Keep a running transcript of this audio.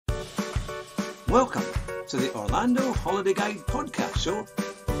Welcome to the Orlando Holiday Guide podcast show,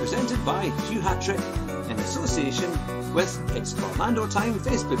 presented by Hugh Hatrick in association with its Orlando Time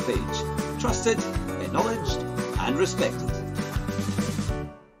Facebook page. Trusted, acknowledged and respected.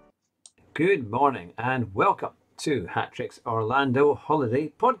 Good morning and welcome to Hatrick's Orlando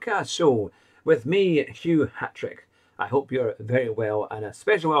Holiday podcast show with me, Hugh Hatrick. I hope you're very well, and a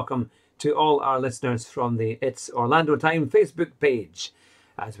special welcome to all our listeners from the It's Orlando Time Facebook page,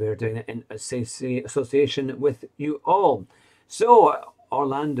 as we're doing it in association with you all. So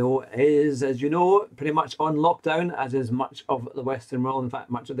Orlando is, as you know, pretty much on lockdown, as is much of the Western world. In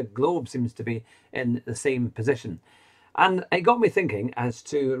fact, much of the globe seems to be in the same position. And it got me thinking as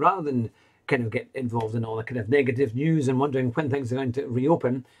to, rather than kind of get involved in all the kind of negative news and wondering when things are going to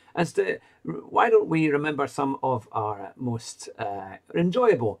reopen, as to why don't we remember some of our most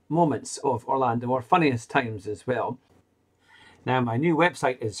enjoyable moments of Orlando, or funniest times as well. Now, my new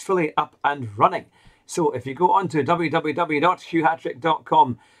website is fully up and running. So if you go on to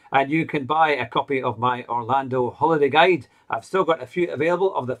www.hughhatrick.com and you can buy a copy of my Orlando Holiday Guide. I've still got a few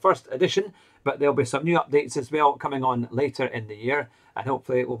available of the first edition, but there'll be some new updates as well coming on later in the year. And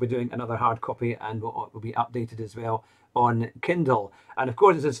hopefully we'll be doing another hard copy and will be updated as well on Kindle. And of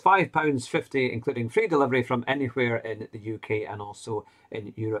course, this is £5.50, including free delivery from anywhere in the UK and also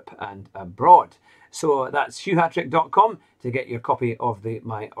in Europe and abroad. So that's hughhatrick.com to get your copy of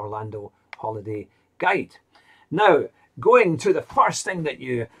my Orlando Holiday Guide. Now, going to the first thing that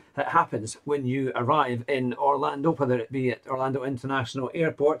happens when you arrive in Orlando, whether it be at Orlando International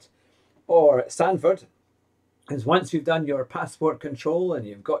Airport or Sanford, is once you've done your passport control and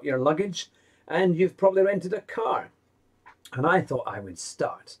you've got your luggage and you've probably rented a car. And I thought I would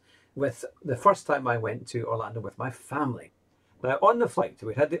start with the first time I went to Orlando with my family. Now, on the flight,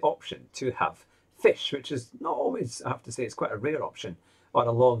 we had the option to have fish, which is not always, I have to say, it's quite a rare option on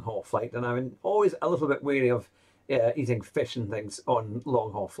a long haul flight. And I'm always a little bit wary of eating fish and things on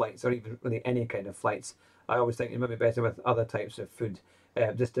long haul flights, or even really any kind of flights. I always think it might be better with other types of food,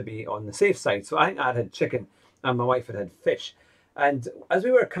 just to be on the safe side. So I think I had chicken and my wife had fish. And as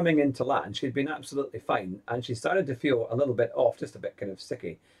we were coming into land, she'd been absolutely fine. And she started to feel a little bit off, just a bit kind of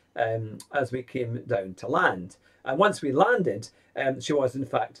sicky, as we came down to land. And once we landed, she was in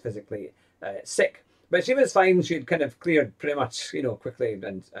fact physically sick. But she was fine. She had kind of cleared pretty much, quickly,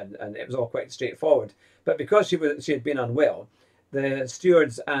 and it was all quite straightforward. But because she had been unwell, the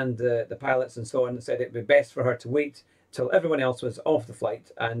stewards and the pilots and so on said it would be best for her to wait till everyone else was off the flight,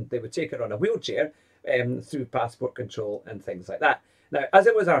 and they would take her on a wheelchair through passport control and things like that. Now, as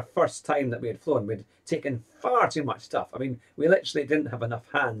it was our first time that we had flown, we'd taken far too much stuff. I mean, we literally didn't have enough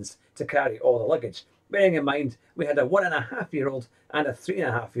hands to carry all the luggage. Bearing in mind, we had a 1.5-year-old and a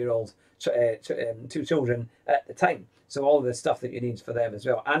 3.5-year-old, two children at the time. So all of the stuff that you need for them as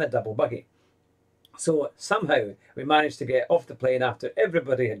well, and a double buggy. So somehow we managed to get off the plane after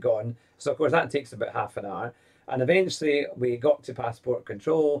everybody had gone. So of course that takes about half an hour. And eventually we got to passport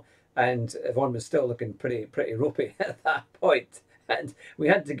control, and Yvonne was still looking pretty ropey at that point. And we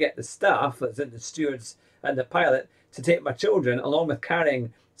had to get the staff, that's in the stewards and the pilot, to take my children along with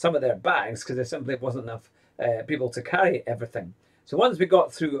carrying some of their bags, because there simply wasn't enough people to carry everything. So once we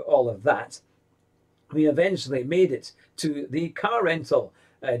got through all of that, we eventually made it to the car rental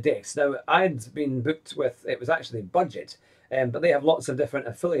desk. Now, I'd been booked with, it was actually Budget, but they have lots of different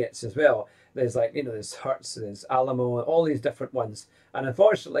affiliates as well. There's there's Hertz, there's Alamo, all these different ones. And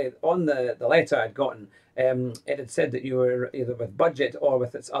unfortunately, on the letter I'd gotten, it had said that you were either with Budget or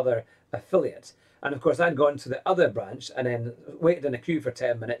with its other affiliate. And of course, I'd gone to the other branch and then waited in a queue for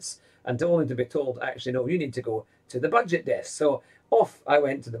 10 minutes and only to be told, actually, no, you need to go to the Budget desk. So off I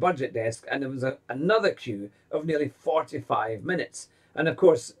went to the Budget desk, and there was another queue of nearly 45 minutes. And of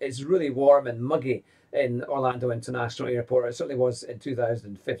course, it's really warm and muggy in Orlando International Airport. It certainly was in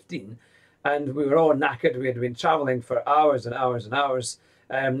 2015. And we were all knackered. We had been traveling for hours and hours and hours.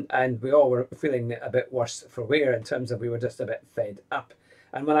 And we all were feeling a bit worse for wear, in terms of we were just a bit fed up.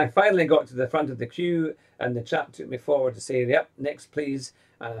 And when I finally got to the front of the queue and the chap took me forward to say, yep, next please,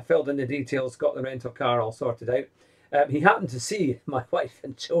 and I filled in the details, got the rental car all sorted out, he happened to see my wife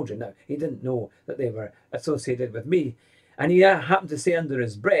and children. Now, he didn't know that they were associated with me. And he happened to say under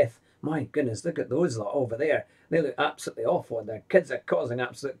his breath, my goodness, look at those lot over there. They look absolutely awful, and their kids are causing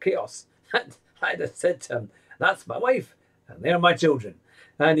absolute chaos. And I just said to him, that's my wife, and they're my children.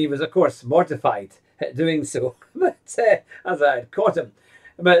 And he was, of course, mortified at doing so, but as I had caught him.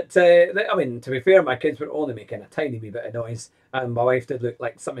 But, I mean, to be fair, my kids were only making a tiny wee bit of noise, and my wife did look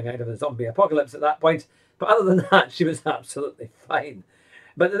like something out of a zombie apocalypse at that point. But other than that, she was absolutely fine.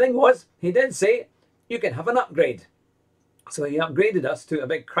 But the thing was, he did say, you can have an upgrade. So he upgraded us to a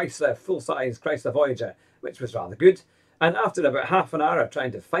big Chrysler, full-size Chrysler Voyager, which was rather good. And after about half an hour of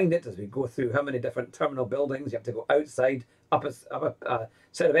trying to find it, as we go through how many different terminal buildings, you have to go outside, up a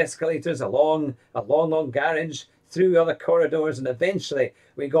set of escalators, along a long garage, through other corridors, and eventually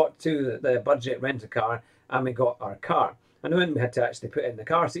we got to the budget rent-a-car, and we got our car. And then we had to actually put in the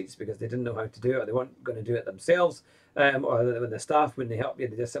car seats because they didn't know how to do it, or they weren't going to do it themselves, or the staff, when they helped you,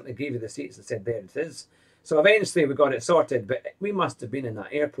 they just simply gave you the seats and said, there it is. So eventually we got it sorted, but we must have been in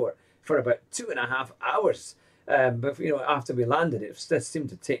that airport for about 2.5 hours. But after we landed, it just seemed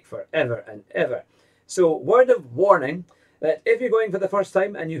to take forever and ever. So word of warning that if you're going for the first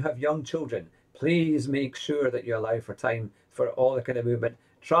time and you have young children, please make sure that you allow for time for all the kind of movement.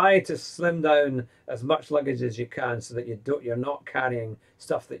 Try to slim down as much luggage as you can so that you're not carrying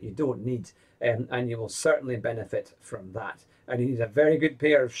stuff that you don't need, and you will certainly benefit from that. And you need a very good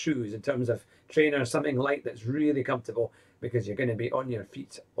pair of shoes in terms of trainers, something light that's really comfortable, because you're going to be on your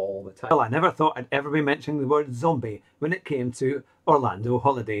feet all the time. Well, I never thought I'd ever be mentioning the word zombie when it came to Orlando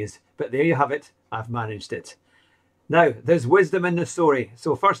holidays, but there you have it, I've managed it. Now, there's wisdom in the story.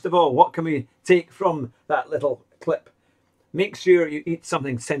 So first of all, what can we take from that little clip? Make sure you eat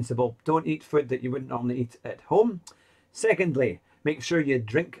something sensible. Don't eat food that you wouldn't normally eat at home. Secondly, make sure you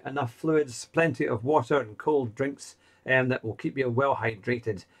drink enough fluids, plenty of water and cold drinks, that will keep you well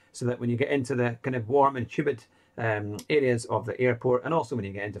hydrated, so that when you get into the kind of warm and humid areas of the airport, and also when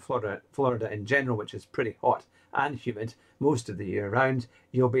you get into Florida in general, which is pretty hot and humid most of the year round,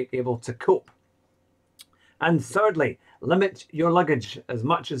 you'll be able to cope. And thirdly, limit your luggage as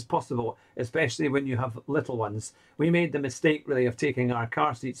much as possible, especially when you have little ones. We made the mistake really of taking our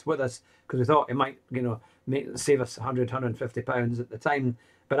car seats with us because we thought it might, save us 100, 150 pounds at the time.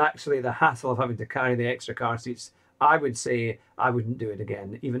 But actually the hassle of having to carry the extra car seats, I would say I wouldn't do it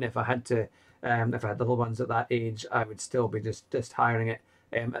again. Even if I had to, if I had little ones at that age, I would still be just hiring it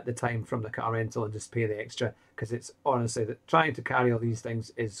at the time from the car rental and just pay the extra, because it's honestly that trying to carry all these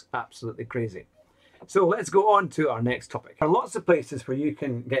things is absolutely crazy. So let's go on to our next topic. There are lots of places where you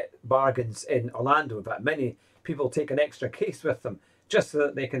can get bargains in Orlando. In fact, many people take an extra case with them just so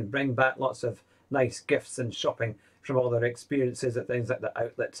that they can bring back lots of nice gifts and shopping from all their experiences at things like the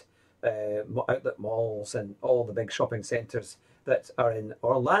outlet malls and all the big shopping centres that are in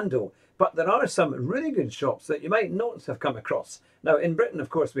Orlando. But there are some really good shops that you might not have come across. Now, in Britain,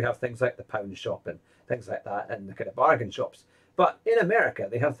 of course, we have things like the pound shop and things like that, and the kind of bargain shops. But in America,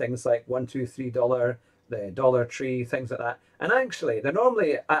 they have things like $1, $2, $3, the Dollar Tree, things like that. And actually, they're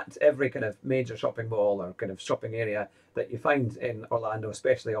normally at every kind of major shopping mall or kind of shopping area that you find in Orlando,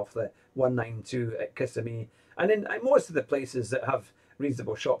 especially off the 192 at Kissimmee. And in most of the places that have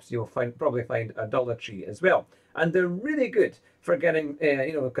reasonable shops, you'll probably find a Dollar Tree as well. And they're really good for getting,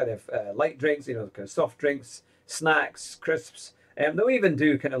 light drinks, kind of soft drinks, snacks, crisps. They'll even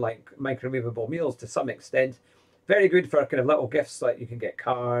do kind of like microwavable meals to some extent. Very good for kind of little gifts, like you can get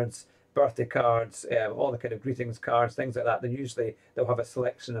cards, birthday cards, all the kind of greetings cards, things like that. Then usually they'll have a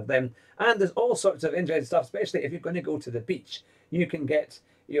selection of them. And there's all sorts of interesting stuff, especially if you're going to go to the beach. You can get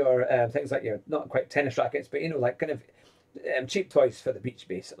your things like your, not quite tennis rackets, but like kind of cheap toys for the beach,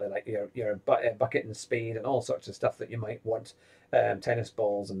 basically, like your bucket and spade and all sorts of stuff that you might want, tennis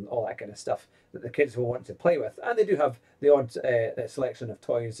balls and all that kind of stuff that the kids will want to play with. And they do have the odd selection of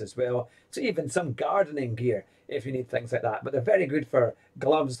toys as well. So even some gardening gear if you need things like that. But they're very good for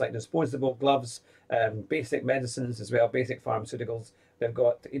gloves, like disposable gloves, basic medicines as well, basic pharmaceuticals. They've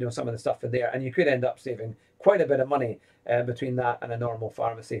got some of the stuff in there, and you could end up saving quite a bit of money between that and a normal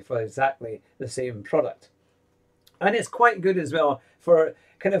pharmacy for exactly the same product. And it's quite good as well for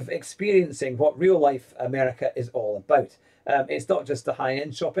kind of experiencing what real life America is all about. It's not just the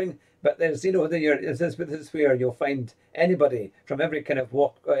high-end shopping, but there's, this is where you'll find anybody from every kind of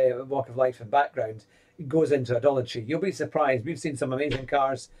walk of life and background goes into a Dollar Tree. You'll be surprised. We've seen some amazing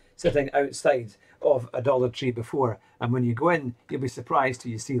cars sitting outside of a Dollar Tree before, and when you go in, you'll be surprised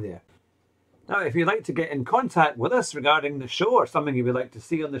who you see there. Now, if you'd like to get in contact with us regarding the show or something you would like to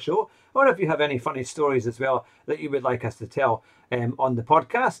see on the show, or if you have any funny stories as well that you would like us to tell on the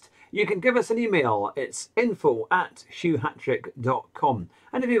podcast, you can give us an email. It's info@hughhatrick.com.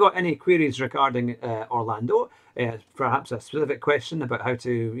 And if you've got any queries regarding Orlando, perhaps a specific question about how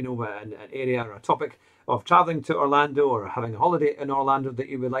to, an area or a topic of travelling to Orlando or having a holiday in Orlando that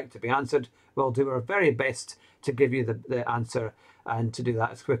you would like to be answered, we'll do our very best to give you the answer, and to do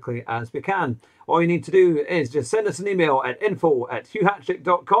that as quickly as we can. All you need to do is just send us an email at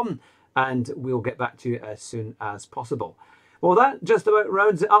info@hughhatrick.com and we'll get back to you as soon as possible. Well, that just about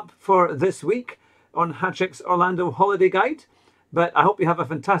rounds it up for this week on Hatrick's Orlando Holiday Guide. But I hope you have a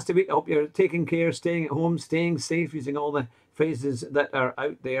fantastic week. I hope you're taking care, staying at home, staying safe, using all the phrases that are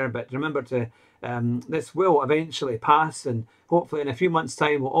out there. But remember to, this will eventually pass, and hopefully in a few months'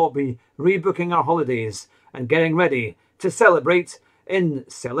 time we'll all be rebooking our holidays and getting ready to celebrate in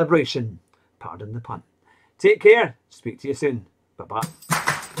celebration. Pardon the pun. Take care. Speak to you soon. Bye-bye.